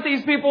not want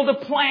these people to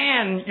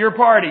plan your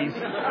parties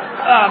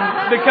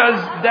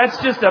because that's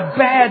just a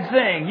bad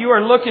thing. You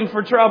are looking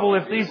for trouble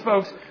if these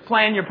folks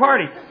plan your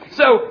party.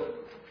 So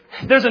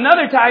there's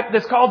another type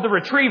that's called the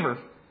retriever.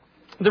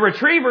 The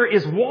retriever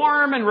is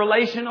warm and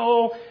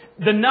relational.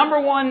 The number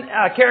one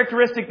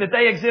characteristic that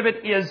they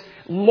exhibit is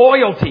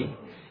loyalty.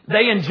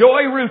 They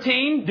enjoy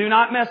routine. Do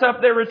not mess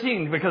up their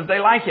routine because they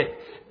like it.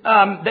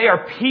 They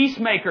are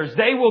peacemakers.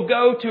 They will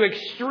go to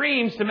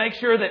extremes to make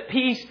sure that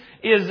peace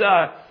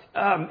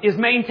is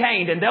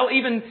maintained, and they'll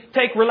even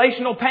take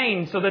relational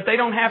pain so that they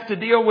don't have to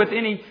deal with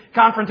any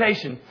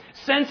confrontation.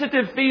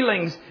 Sensitive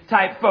feelings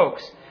type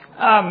folks.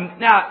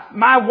 Now,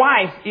 my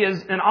wife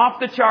is an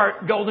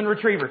off-the-chart golden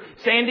retriever.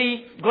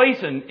 Sandy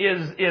Gleason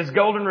is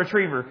golden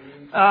retriever.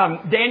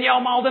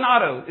 Danielle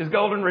Maldonado is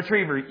golden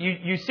retriever.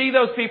 You see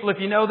those people, if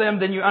you know them,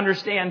 then you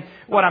understand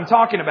what I'm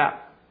talking about.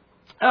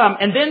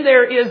 And then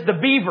there is the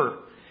beaver.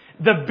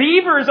 The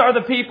beavers are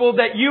the people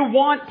that you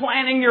want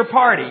planning your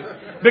party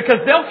because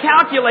they'll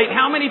calculate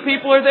how many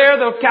people are there.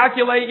 They'll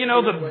calculate,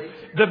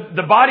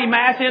 the body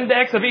mass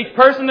index of each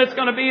person that's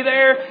going to be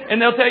there, and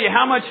they'll tell you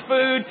how much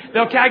food.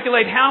 They'll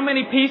calculate how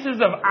many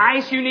pieces of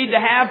ice you need to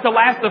have to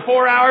last the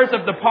 4 hours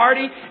of the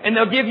party, and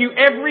they'll give you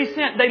every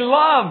cent. They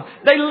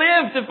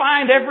live to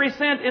find every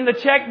cent in the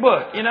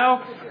checkbook, And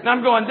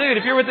I'm going, dude,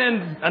 if you're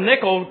within a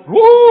nickel,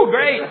 woo,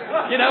 great,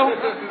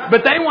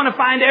 But they want to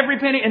find every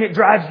penny, and it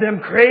drives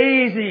them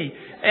crazy.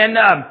 And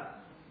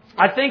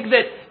I think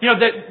that,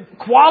 that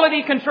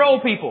quality control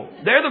people,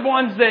 they're the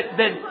ones that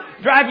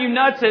drive you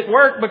nuts at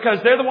work because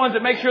they're the ones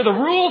that make sure the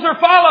rules are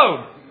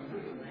followed.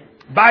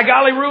 By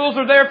golly, rules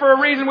are there for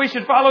a reason. We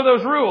should follow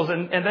those rules,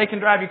 and they can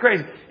drive you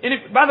crazy.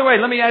 By the way,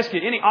 let me ask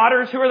you, any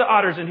otters? Who are the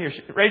otters in here?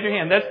 Raise your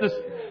hand. That's the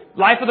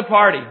life of the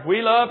party.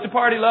 We love to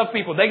party, love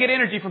people. They get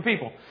energy from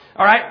people.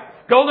 All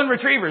right? Golden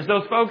retrievers,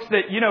 those folks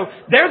that,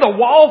 they're the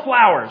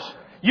wallflowers.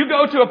 You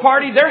go to a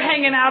party, they're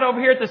hanging out over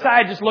here at the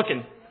side just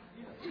looking.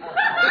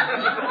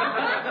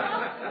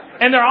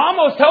 And they're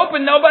almost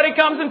hoping nobody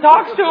comes and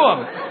talks to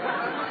them.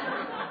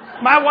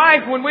 My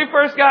wife, when we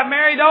first got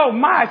married, oh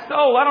my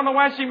soul, I don't know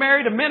why she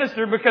married a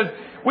minister because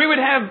we would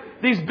have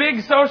these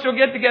big social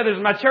get-togethers.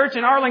 My church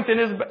in Arlington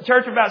is a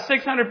church of about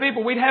 600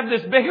 people. We'd have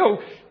this big old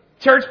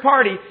church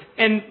party,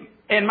 and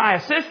my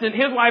assistant,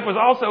 his wife was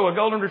also a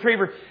golden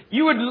retriever.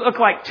 You would look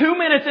like 2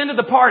 minutes into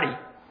the party,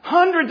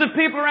 hundreds of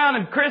people around,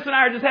 and Chris and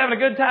I are just having a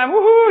good time.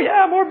 Woohoo,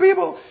 yeah, more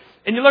people.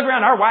 And you look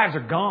around, our wives are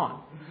gone.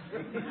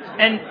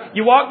 And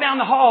you walk down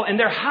the hall, and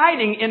they're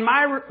hiding in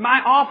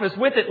my office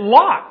with it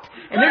locked.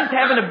 And they're just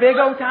having a big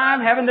old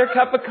time, having their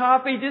cup of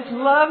coffee, just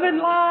loving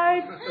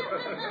life.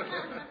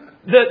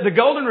 The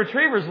golden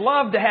retrievers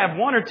love to have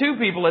one or two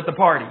people at the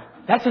party.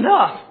 That's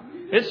enough.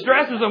 It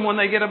stresses them when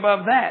they get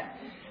above that.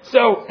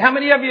 So, how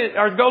many of you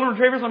are golden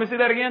retrievers? Let me see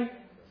that again.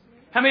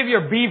 How many of you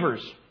are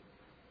beavers?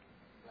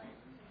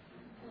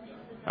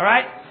 All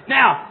right.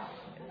 Now,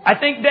 I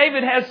think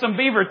David has some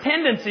beaver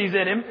tendencies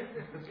in him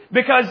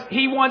because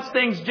he wants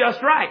things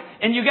just right.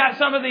 And you got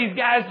some of these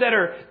guys that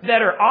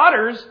are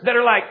otters that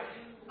are like,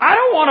 I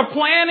don't want to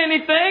plan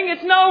anything.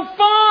 It's no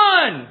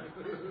fun.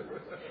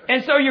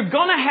 And so you're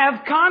going to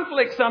have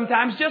conflict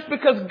sometimes just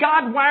because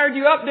God wired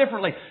you up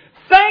differently.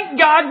 Thank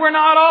God we're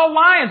not all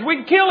lions.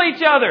 We'd kill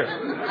each other.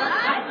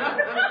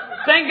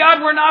 Thank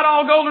God we're not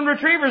all golden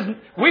retrievers.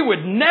 We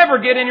would never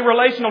get any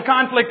relational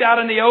conflict out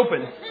in the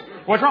open.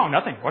 What's wrong?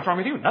 Nothing. What's wrong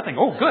with you? Nothing.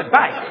 Oh, good.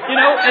 Bye.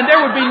 And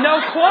there would be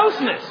no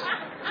closeness.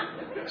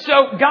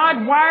 So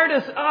God wired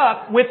us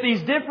up with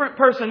these different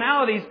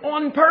personalities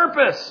on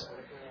purpose.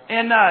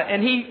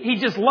 And He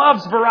just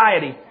loves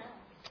variety.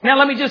 Now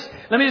let me just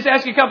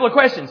ask you a couple of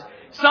questions.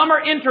 Some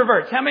are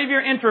introverts. How many of you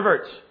are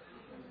introverts?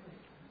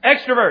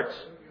 Extroverts.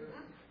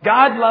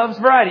 God loves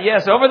variety.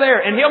 Yes, over there.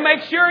 And He'll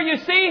make sure you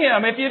see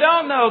Him if you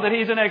don't know that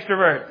He's an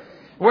extrovert.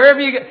 Wherever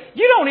you go.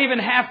 You don't even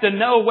have to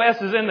know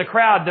Wes is in the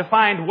crowd to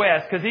find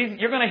Wes because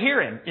you're going to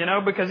hear him,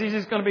 because he's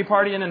just going to be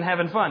partying and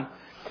having fun.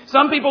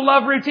 Some people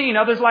love routine.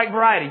 Others like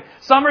variety.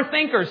 Some are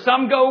thinkers.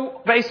 Some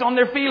go based on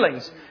their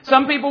feelings.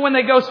 Some people, when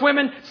they go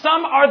swimming,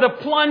 some are the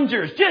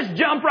plungers. Just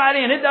jump right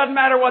in. It doesn't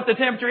matter what the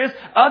temperature is.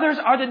 Others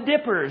are the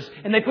dippers.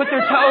 And they put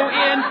their toe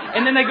in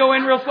and then they go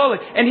in real slowly.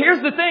 And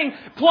here's the thing.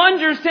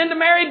 Plungers tend to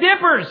marry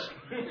dippers.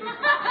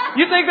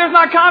 You think there's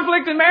not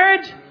conflict in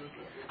marriage?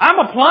 I'm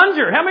a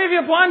plunger. How many of you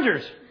are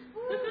plungers?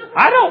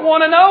 I don't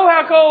want to know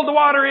how cold the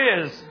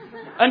water is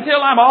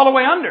until I'm all the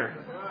way under.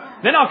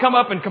 Then I'll come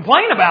up and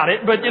complain about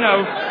it. But,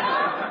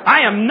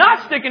 I am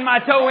not sticking my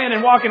toe in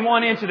and walking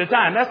 1 inch at a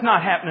time. That's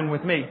not happening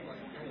with me.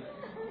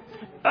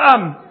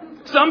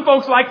 Some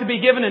folks like to be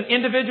given an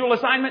individual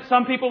assignment.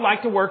 Some people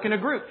like to work in a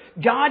group.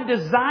 God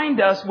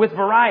designed us with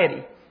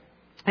variety.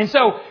 And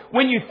so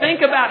when you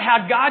think about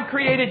how God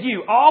created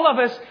you, all of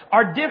us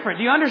are different.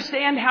 Do you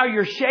understand how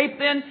you're shaped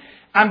then?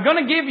 I'm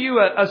going to give you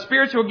a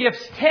spiritual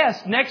gifts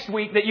test next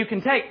week that you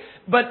can take.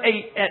 But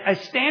a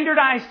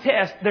standardized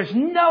test, there's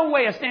no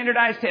way a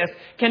standardized test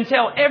can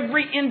tell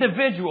every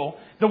individual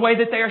the way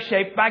that they are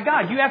shaped by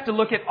God. You have to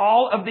look at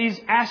all of these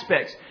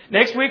aspects.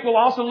 Next week, we'll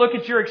also look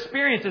at your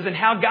experiences and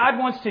how God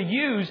wants to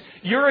use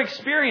your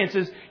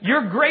experiences.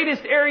 Your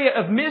greatest area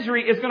of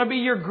misery is going to be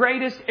your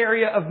greatest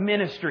area of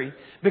ministry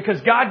because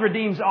God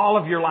redeems all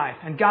of your life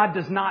and God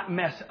does not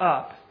mess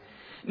up.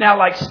 Now,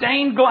 like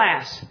stained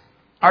glass,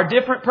 our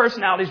different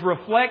personalities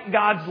reflect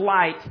God's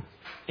light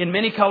in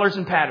many colors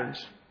and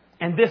patterns.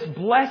 And this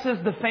blesses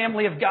the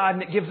family of God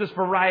and it gives us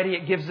variety,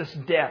 it gives us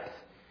depth.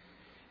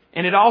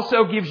 And it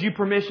also gives you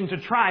permission to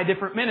try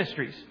different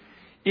ministries.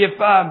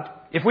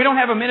 If we don't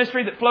have a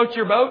ministry that floats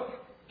your boat,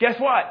 guess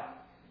what?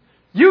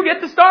 You get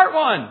to start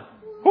one.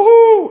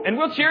 Woohoo! And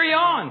we'll cheer you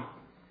on.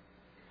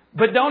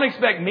 But don't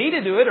expect me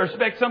to do it or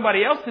expect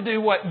somebody else to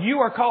do what you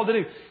are called to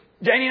do.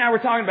 Janie and I were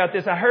talking about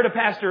this. I heard a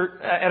pastor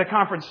at a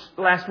conference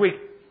last week.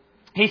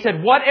 He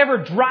said, whatever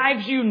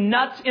drives you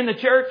nuts in the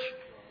church,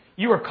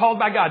 you are called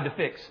by God to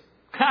fix.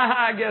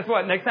 Guess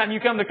what? Next time you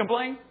come to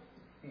complain,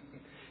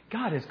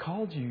 God has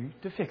called you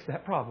to fix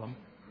that problem.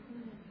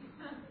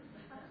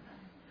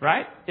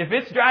 Right? If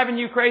it's driving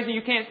you crazy,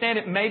 you can't stand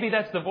it, maybe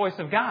that's the voice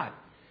of God.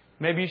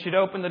 Maybe you should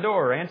open the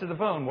door or answer the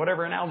phone,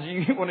 whatever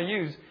analogy you want to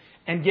use,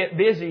 and get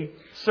busy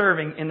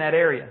serving in that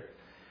area.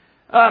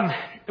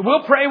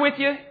 We'll pray with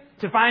you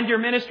to find your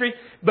ministry,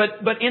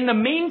 but in the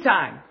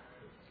meantime,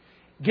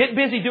 get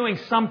busy doing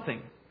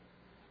something.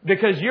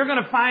 Because you're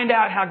going to find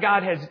out how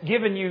God has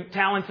given you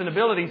talents and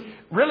abilities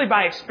really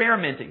by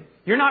experimenting.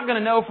 You're not going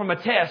to know from a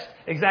test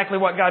exactly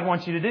what God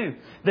wants you to do.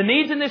 The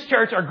needs in this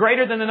church are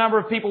greater than the number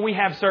of people we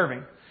have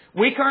serving.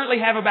 We currently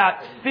have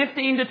about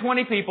 15 to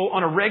 20 people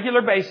on a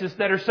regular basis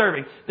that are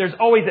serving. There's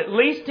always at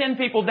least 10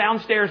 people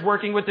downstairs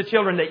working with the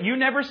children that you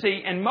never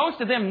see, and most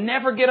of them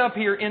never get up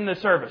here in the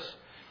service.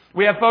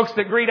 We have folks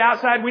that greet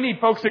outside. We need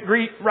folks that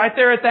greet right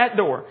there at that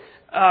door.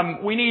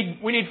 We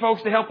need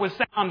folks to help with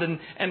sound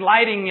and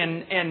lighting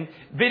and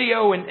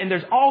video and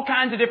there's all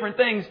kinds of different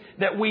things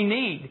that we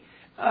need.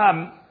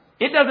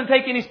 It doesn't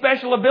take any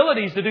special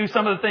abilities to do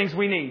some of the things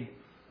we need.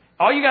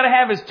 All you got to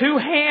have is 2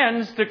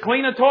 hands to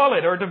clean a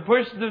toilet or to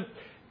push the...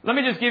 Let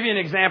me just give you an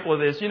example of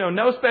this.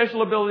 No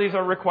special abilities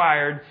are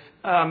required.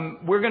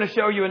 We're going to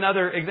show you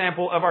another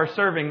example of our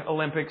serving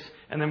Olympics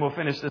and then we'll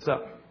finish this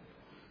up.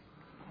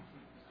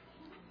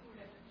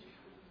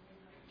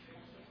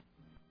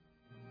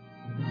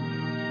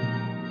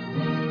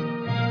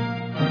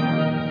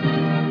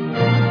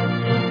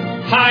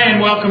 Hi,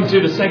 and welcome to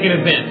the second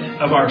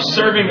event of our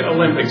Serving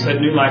Olympics at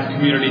New Life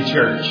Community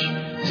Church.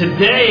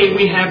 Today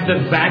we have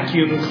the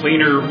vacuum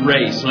cleaner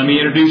race. Let me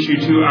introduce you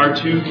to our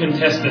two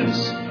contestants.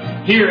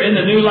 Here in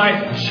the New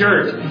Life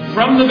shirt,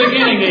 from the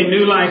beginning a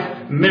New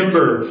Life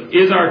member,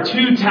 is our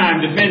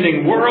two-time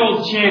defending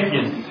world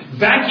champion,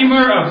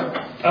 vacuumer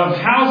of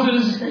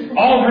houses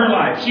all her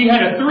life. She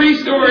had a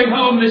 3-story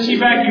home that she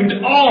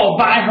vacuumed all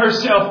by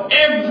herself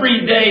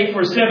every day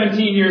for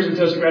 17 years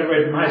until she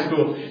graduated from high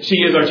school. She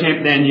is our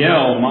champ,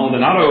 Danielle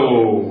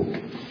Maldonado.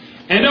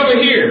 And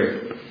over here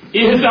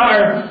is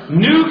our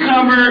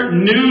newcomer,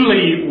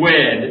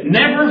 newlywed,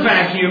 never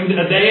vacuumed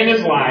a day in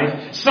his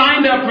life,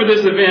 signed up for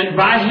this event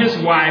by his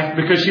wife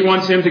because she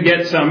wants him to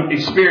get some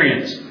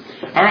experience.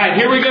 All right,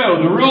 here we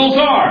go. The rules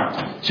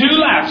are 2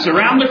 laps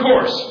around the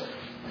course.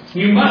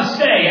 You must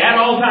stay at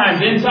all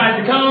times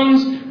inside the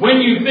cones. When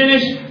you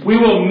finish, we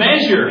will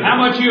measure how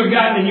much you have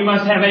gotten, and you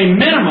must have a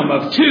minimum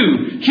of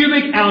 2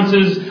 cubic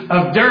ounces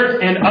of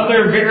dirt and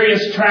other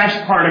various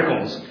trash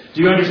particles.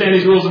 Do you understand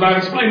these rules? I'll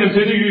explain them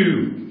to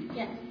you.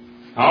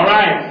 All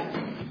right.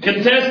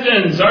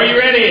 Contestants, are you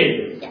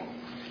ready? Yes.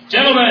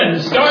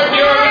 Gentlemen,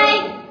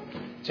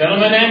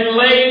 Gentlemen and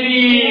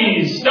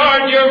ladies,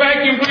 start your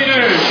vacuum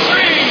cleaners.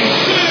 3,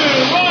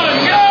 2,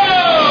 1, go!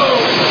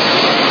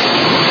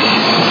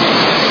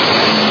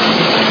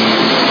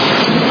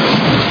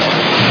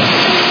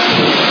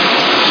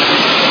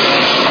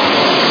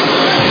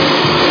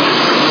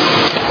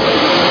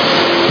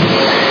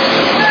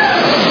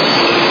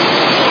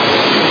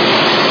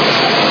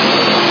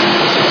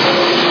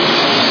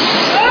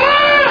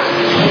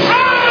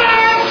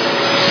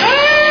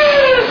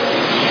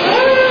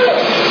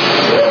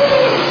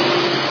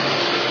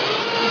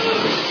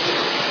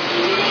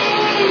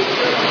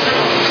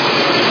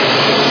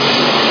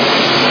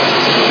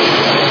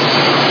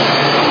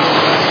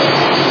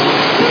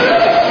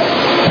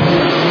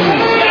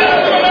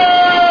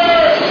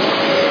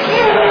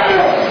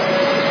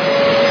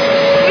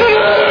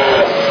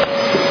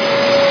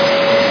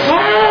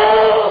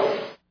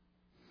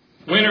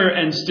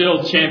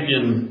 Still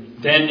champion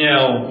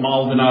Danielle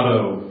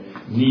Maldonado,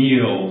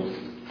 kneel.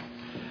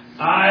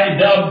 I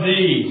dub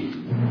thee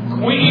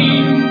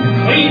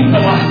Queen Clean the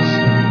Lights.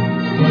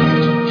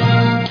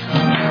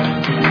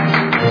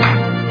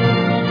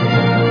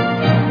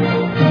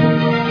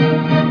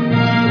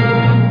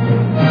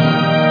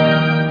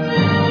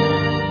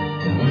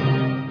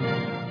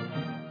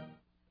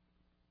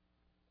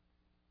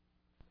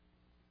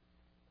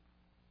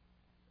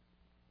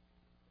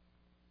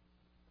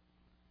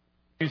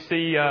 You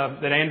see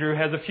that Andrew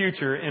has a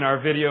future in our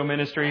video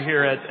ministry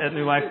here at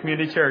New Life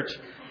Community Church.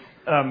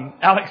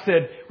 Alex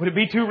said, would it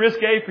be too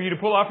risque for you to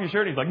pull off your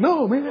shirt? He's like,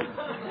 no, man.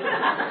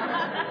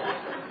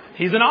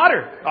 He's an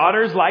otter.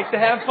 Otters like to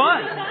have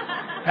fun.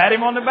 Pat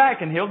him on the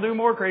back and he'll do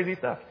more crazy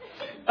stuff.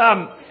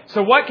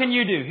 So what can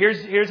you do?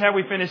 Here's how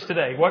we finish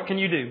today. What can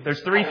you do?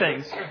 There's 3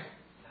 things.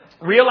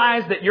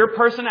 Realize that your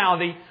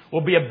personality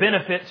will be a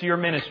benefit to your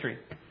ministry.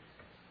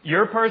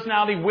 Your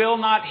personality will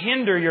not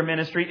hinder your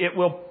ministry. It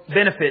will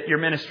benefit your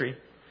ministry.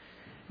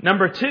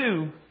 Number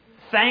 2,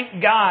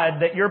 thank God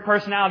that your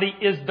personality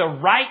is the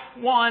right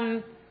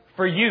one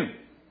for you.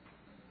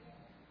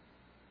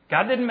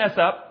 God didn't mess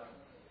up.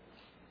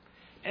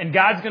 And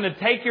God's going to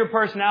take your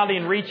personality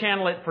and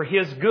rechannel it for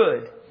His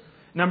good.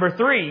 Number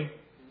 3,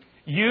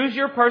 use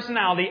your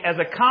personality as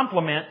a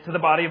complement to the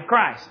body of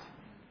Christ.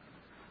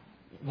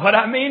 What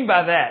I mean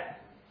by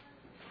that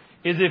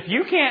is if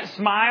you can't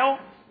smile,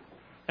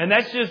 and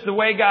that's just the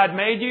way God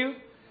made you,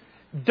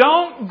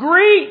 don't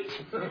greet.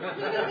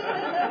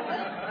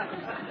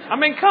 I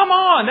mean, come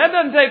on. That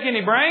doesn't take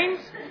any brains.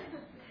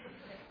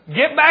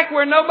 Get back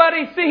where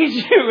nobody sees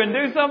you and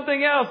do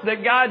something else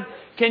that God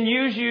can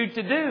use you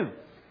to do.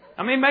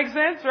 I mean, makes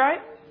sense,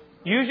 right?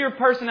 Use your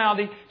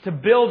personality to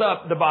build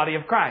up the body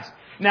of Christ.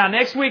 Now,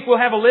 next week we'll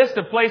have a list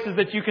of places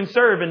that you can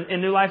serve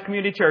in New Life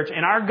Community Church.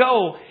 And our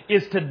goal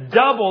is to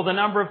double the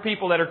number of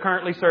people that are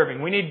currently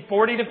serving. We need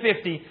 40 to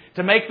 50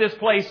 to make this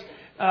place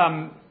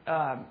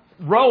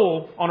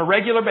roll on a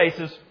regular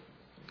basis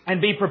and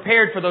be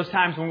prepared for those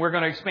times when we're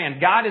going to expand.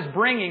 God is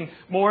bringing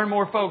more and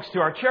more folks to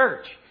our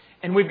church,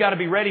 and we've got to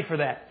be ready for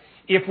that.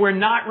 If we're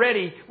not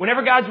ready,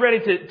 whenever God's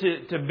ready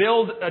to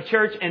build a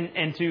church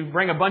and to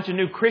bring a bunch of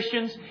new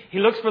Christians, He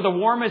looks for the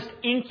warmest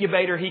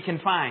incubator He can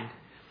find.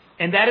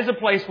 And that is a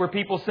place where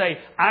people say,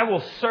 I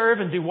will serve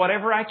and do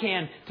whatever I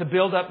can to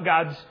build up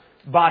God's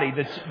body,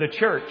 the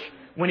church.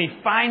 When He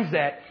finds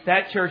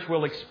that church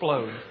will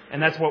explode.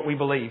 And that's what we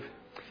believe.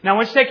 Now, I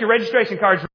want you to take your registration cards.